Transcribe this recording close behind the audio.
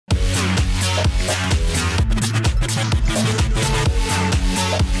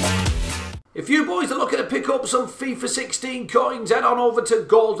If you boys are looking to pick up some FIFA 16 coins, head on over to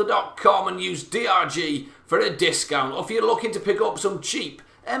golder.com and use DRG for a discount. Or if you're looking to pick up some cheap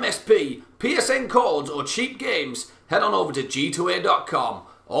MSP, PSN codes or cheap games, head on over to g2a.com.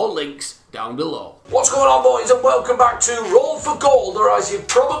 All links down below. What's going on, boys, and welcome back to Roll for Gold, or as you've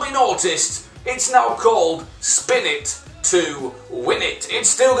probably noticed, it's now called Spin It to Win It. It's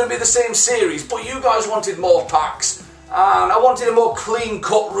still going to be the same series, but you guys wanted more packs, and I wanted a more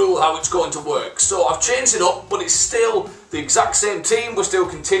clean-cut rule how it's going to work. So I've changed it up, but it's still the exact same team. We're still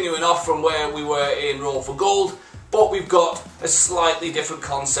continuing off from where we were in Roll for Gold, but we've got a slightly different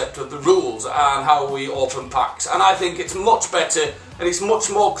concept of the rules and how we open packs. And I think it's much better and it's much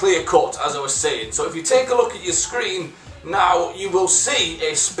more clear-cut, as I was saying. So if you take a look at your screen now, you will see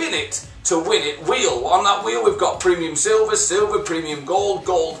a Spin It to Win It wheel. On that wheel we've got Premium Silver, Silver, Premium Gold,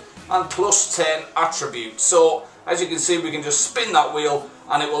 Gold and plus 10 attributes. So as you can see, we can just spin that wheel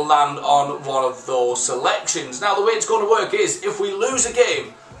and it will land on one of those selections. Now the way it's going to work is, if we lose a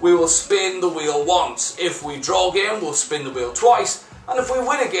game, we will spin the wheel once. If we draw a game, we'll spin the wheel twice. And if we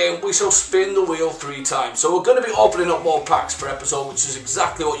win a game, we shall spin the wheel 3 times. So we're going to be opening up more packs per episode, which is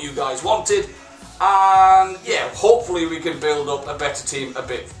exactly what you guys wanted. And yeah, hopefully we can build up a better team a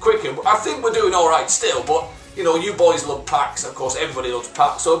bit quicker. I think we're doing alright still, but you know, you boys love packs. Of course, everybody loves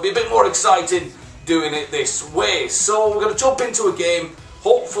packs. So it'll be a bit more exciting doing it this way. So we're going to jump into a game.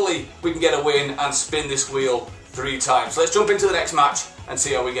 Hopefully we can get a win and spin this wheel 3 times. So let's jump into the next match and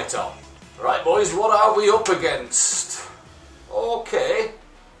see how we get on. Right, boys, what are we up against? Okay,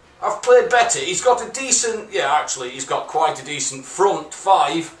 I've played better. He's got a decent, yeah, actually he's got quite a decent front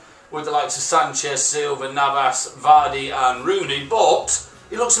 5 with the likes of Sanchez, Silva, Navas, Vardy and Rooney, but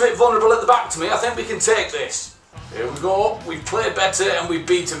he looks a bit vulnerable at the back to me. I think we can take this. Here we go. We've played better and we've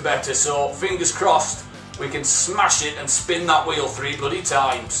beaten better, so fingers crossed we can smash it and spin that wheel 3 bloody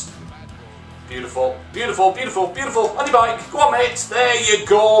times. Beautiful, beautiful, beautiful, beautiful. On your bike. Go on, mate. There you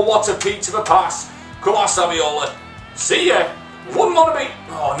go. What a peach of a pass. Come on, Saviola. See ya. One more to beat.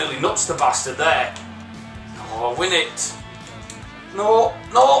 Oh, nearly nuts the bastard there. Oh, win it. No,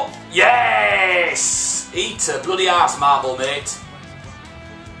 no. Yes. Eat a bloody arse marble, mate.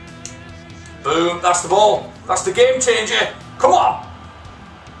 Boom. That's the ball. That's the game changer. Come on.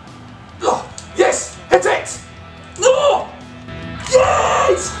 Oh, yes. Hit it. No.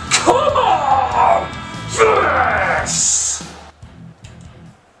 Yes. Come on! Yes!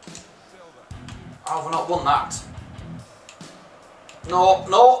 How have I not won that? No,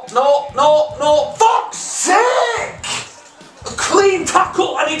 no, no, no, no! Fuck's sake! A clean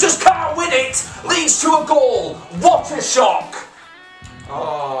tackle and he just can't win it! Leads to a goal! What a shock!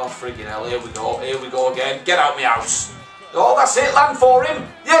 Oh, friggin' hell, here we go again. Get out my house. Oh, that's it, land for him!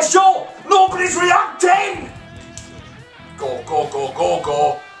 Yeah, sure! Nobody's reacting! Go, go, go, go,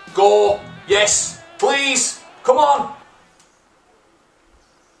 go. Go, yes, please, come on.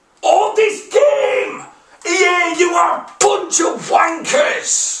 Oh, this game! EA, you are a bunch of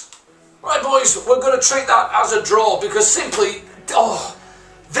wankers! Right, boys, we're going to treat that as a draw because simply, oh,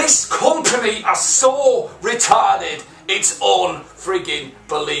 this company are so retarded, it's unfriggin'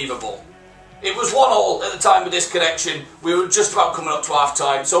 believable. It was 1-1 at the time of disconnection. We were just about coming up to half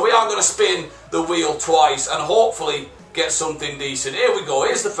time, so we are going to spin the wheel twice and hopefully get something decent. Here we go,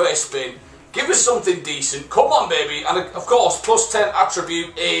 here's the first spin. Give us something decent, come on baby. And of course, plus 10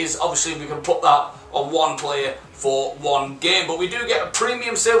 attribute is, obviously we can put that on 1 player for 1 game. But we do get a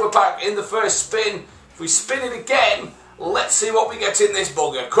premium silver pack in the first spin. If we spin it again, let's see what we get in this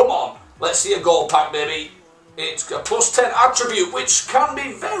bugger. Come on, let's see a gold pack, baby. It's a plus 10 attribute, which can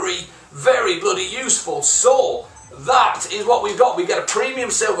be very, very bloody useful. So, that is what we've got. We get a premium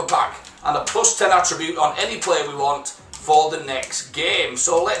silver pack and a plus 10 attribute on any player we want for the next game.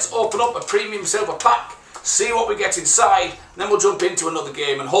 So let's open up a premium silver pack, see what we get inside, and then we'll jump into another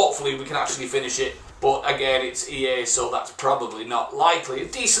game and hopefully we can actually finish it. But again, it's EA, so that's probably not likely. A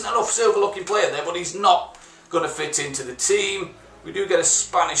decent enough silver looking player there, but he's not going to fit into the team. We do get a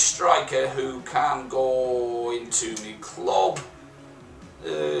Spanish striker who can go into the club.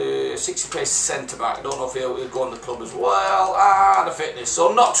 60 pace centre back. I don't know if he'll go on the club as well. And a fitness.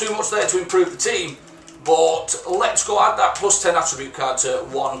 So not too much there to improve the team. But let's go add that plus 10 attribute card to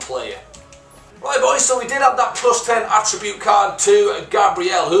 1 player. Right, boys, so we did add that plus 10 attribute card to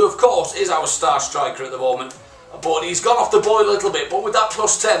Gabriel, who of course is our star striker at the moment. But he's gone off the boil a little bit, but with that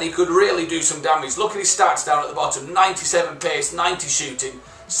plus 10 he could really do some damage. Look at his stats down at the bottom: 97 pace, 90 shooting,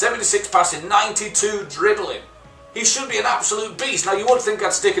 76 passing, 92 dribbling. He should be an absolute beast. Now you would think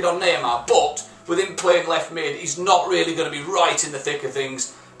I'd stick it on Neymar, but with him playing left mid, he's not really going to be right in the thick of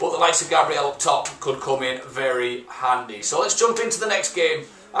things. But the likes of Gabriel up top could come in very handy. So let's jump into the next game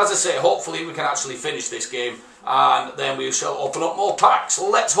as I say, hopefully we can actually finish this game, and then we shall open up more packs.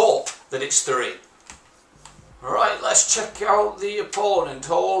 Let's hope that it's 3. Right, let's check out the opponent.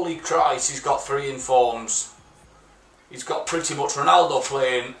 Holy Christ, he's got 3 informs. He's got pretty much Ronaldo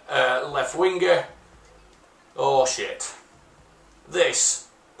playing left winger. Oh shit. This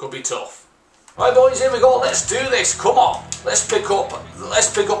could be tough. Right boys, here we go, let's do this, come on. Let's pick up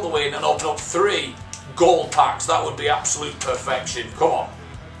the win and open up 3 gold packs. That would be absolute perfection. Come on.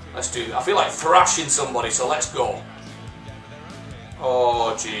 Let's do it. I feel like thrashing somebody, so let's go.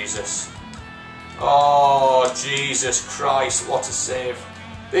 Oh Jesus. Oh Jesus Christ, what a save.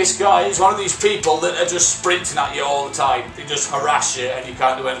 This guy is one of these people that are just sprinting at you all the time. They just harass you and you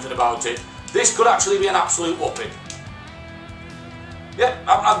can't do anything about it. This could actually be an absolute whooping. Yep,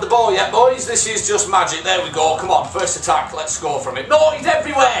 I haven't had the ball yet, boys. This is just magic. There we go. Come on, first attack. Let's score from it. No, he's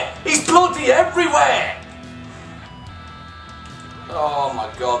everywhere. He's bloody everywhere. Oh my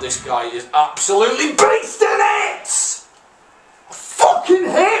God, this guy is absolutely beasting it. I fucking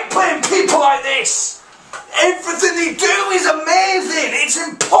hate playing people like this. Everything they do is amazing. It's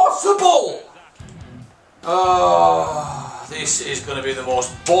impossible. Oh, this is going to be the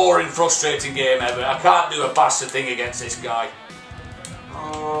most boring, frustrating game ever. I can't do a bastard thing against this guy.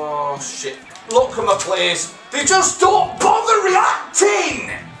 Oh shit, look at my plays, they just don't bother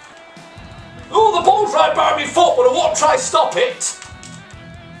reacting! Oh, the ball's right by my foot, but I won't try stop it.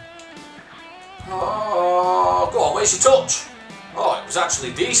 Oh, go on, where's your touch? Oh, it was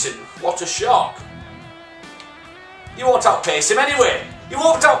actually decent, what a shock. You won't outpace him anyway. You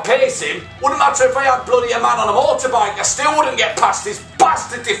won't outpace him, wouldn't matter if I had bloody a man on a motorbike, I still wouldn't get past his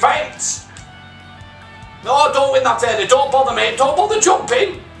bastard defence. No, don't win that header, don't bother mate, don't bother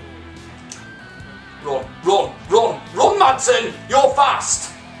jumping! Run, run, run, run Madsen, you're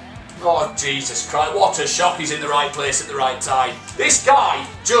fast! Oh Jesus Christ, what a shock, he's in the right place at the right time. This guy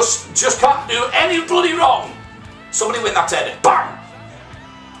just can't do any bloody wrong! Somebody win that header, bang!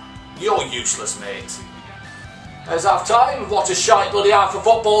 You're useless mate. There's half time, what a shite bloody half of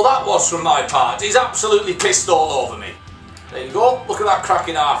football that was from my part, he's absolutely pissed all over me. There you go, look at that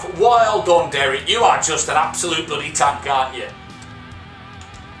cracking half. Well done, Derek. You are just an absolute bloody tank, aren't you?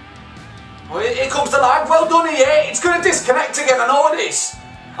 Well, here comes the lag. Well done, EA. It's going to disconnect again, I know it is.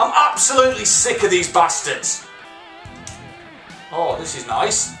 I'm absolutely sick of these bastards. Oh, this is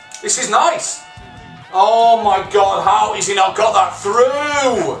nice. This is nice. Oh my God, how has he not got that through?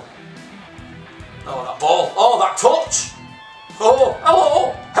 Oh, that ball. Oh, that touch. Oh,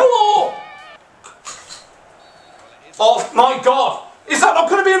 hello. Hello. Oh my God, is that not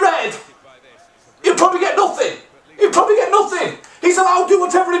going to be red? He'll probably get nothing. He'll probably get nothing. He's allowed to do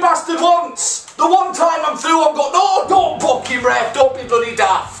whatever he bastard wants. The one time I'm through, I'm going, no, don't book him, ref, don't be bloody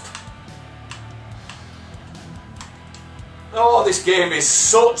daft. Oh, this game is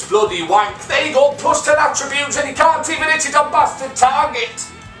such bloody wank. There you go, plus 10 attributes and he can't even hit it on bastard target.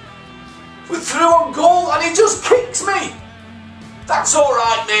 We're through on goal and he just kicks me. That's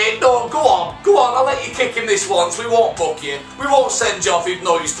alright mate, no, go on, I'll let you kick him this once, we won't book you, we won't send you off even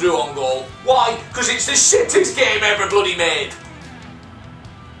though he's through on goal. Why? Because it's the shittest game ever bloody made.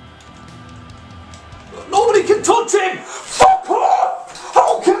 Nobody can touch him! Fuck off!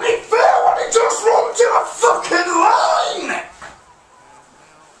 How can he fail when he just runs in a fucking line?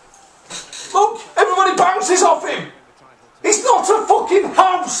 Look, everybody bounces off him! He's not a fucking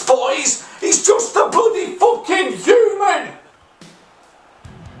house, boys! He's just a bloody fucking human!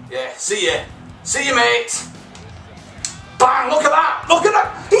 Yeah, see ya. See ya, mate. Bang, look at that. Look at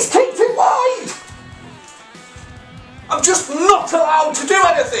that. He's kicked it wide. I'm just not allowed to do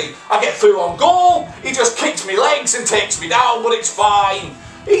anything. I get through on goal. He just kicks me legs and takes me down, but it's fine.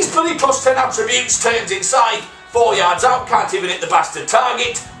 He's bloody plus 10 attributes, turns inside, 4 yards out, can't even hit the bastard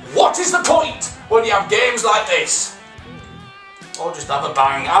target. What is the point when you have games like this? Oh, just have a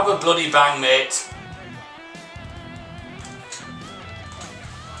bang. Have a bloody bang, mate.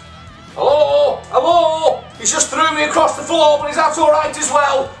 Hello? Hello? He's just threw me across the floor, but is that alright as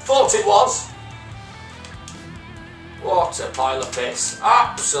well? Thought it was. What a pile of piss.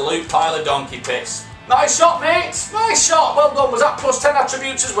 Absolute pile of donkey piss. Nice shot, mate. Nice shot. Well done. Was that plus 10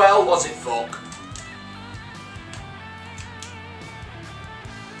 attributes as well? Was it, fuck?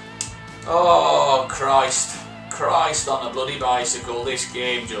 Oh, Christ. Christ on a bloody bicycle. This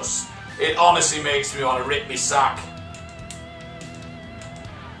game just... It honestly makes me want to rip me sack.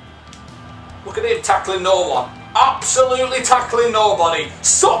 Look at him tackling no one. Absolutely tackling nobody.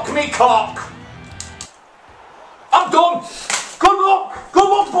 Suck me cock. I'm done. Good luck. Good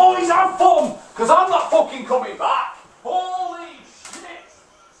luck, boys. Have fun. Because I'm not fucking coming back. Holy shit.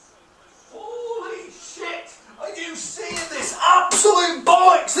 Holy shit. Are you seeing this absolute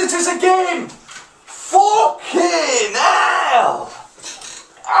bollocks lose a game. Fucking hell.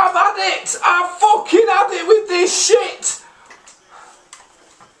 I've had it. I've fucking had it with this shit.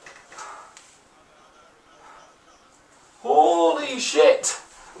 Holy shit.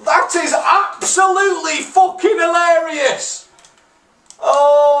 That is absolutely fucking hilarious.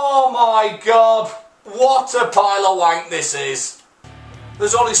 Oh my god. What a pile of wank this is.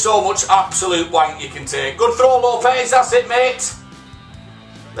 There's only so much absolute wank you can take. Good throw, Lopez. That's it, mate.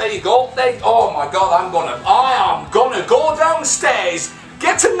 There you go. Oh my god, I am gonna go downstairs,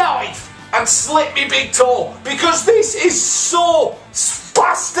 get a knife and slit me big toe because this is so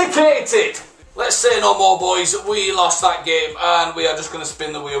spasticated. Let's say no more, boys. We lost that game and we are just going to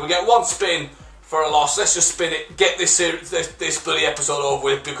spin the wheel. We get one spin for a loss. Let's just spin it, get this bloody episode over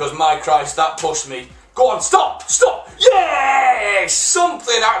with because my Christ, that pushed me. Go on, stop! Yes!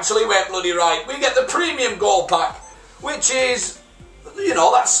 Something actually went bloody right. We get the premium gold pack, which is, you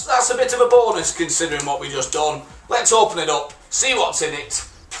know, that's a bit of a bonus considering what we just done. Let's open it up, see what's in it.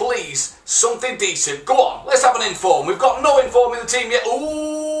 Please, something decent. Go on, let's have an inform. We've got no inform in the team yet.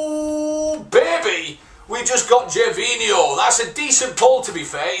 Ooh, baby! We just got Gervinho. That's a decent pull, to be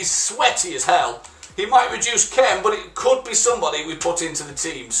fair. He's sweaty as hell. He might reduce Ken, but it could be somebody we put into the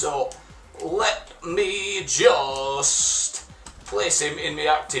team. So, let me just place him in the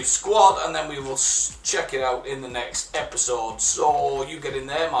active squad, and then we will check it out in the next episode. So, you get in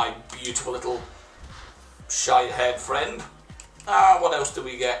there, my beautiful little shy-haired friend. What else do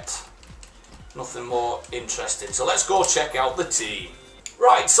we get? Nothing more interesting. So let's go check out the team.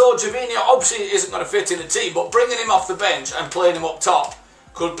 Right, so Gervinho obviously isn't going to fit in the team, but bringing him off the bench and playing him up top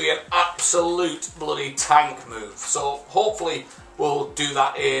could be an absolute bloody tank move. So hopefully we'll do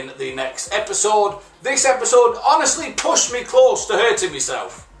that in the next episode. This episode honestly pushed me close to hurting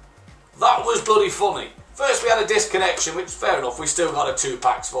myself. That was bloody funny. First we had a disconnection, which fair enough, we still got a 2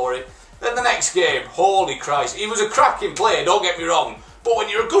 packs for it. Then the next game, holy Christ, he was a cracking player, don't get me wrong, but when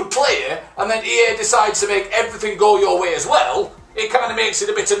you're a good player and then EA decides to make everything go your way as well, it kind of makes it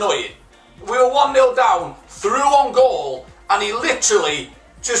a bit annoying. We were 1-0 down, through on goal, and he literally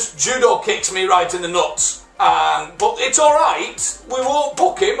just judo kicks me right in the nuts. But it's alright, we won't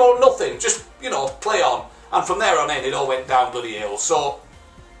book him or nothing, just, you know, play on. And from there on in, it all went down bloody hill. So,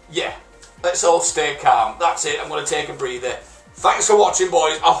 yeah, let's all stay calm. That's it, I'm going to take a breather. Thanks for watching,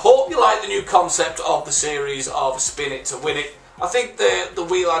 boys. I hope you like the new concept of the series of Spin It to Win It. I think the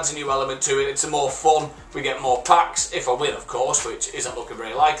wheel adds a new element to it. It's more fun. We get more packs, if I win, of course, which isn't looking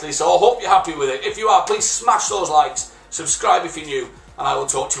very likely. So I hope you're happy with it. If you are, please smash those likes, subscribe if you're new, and I will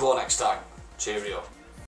talk to you all next time. Cheerio.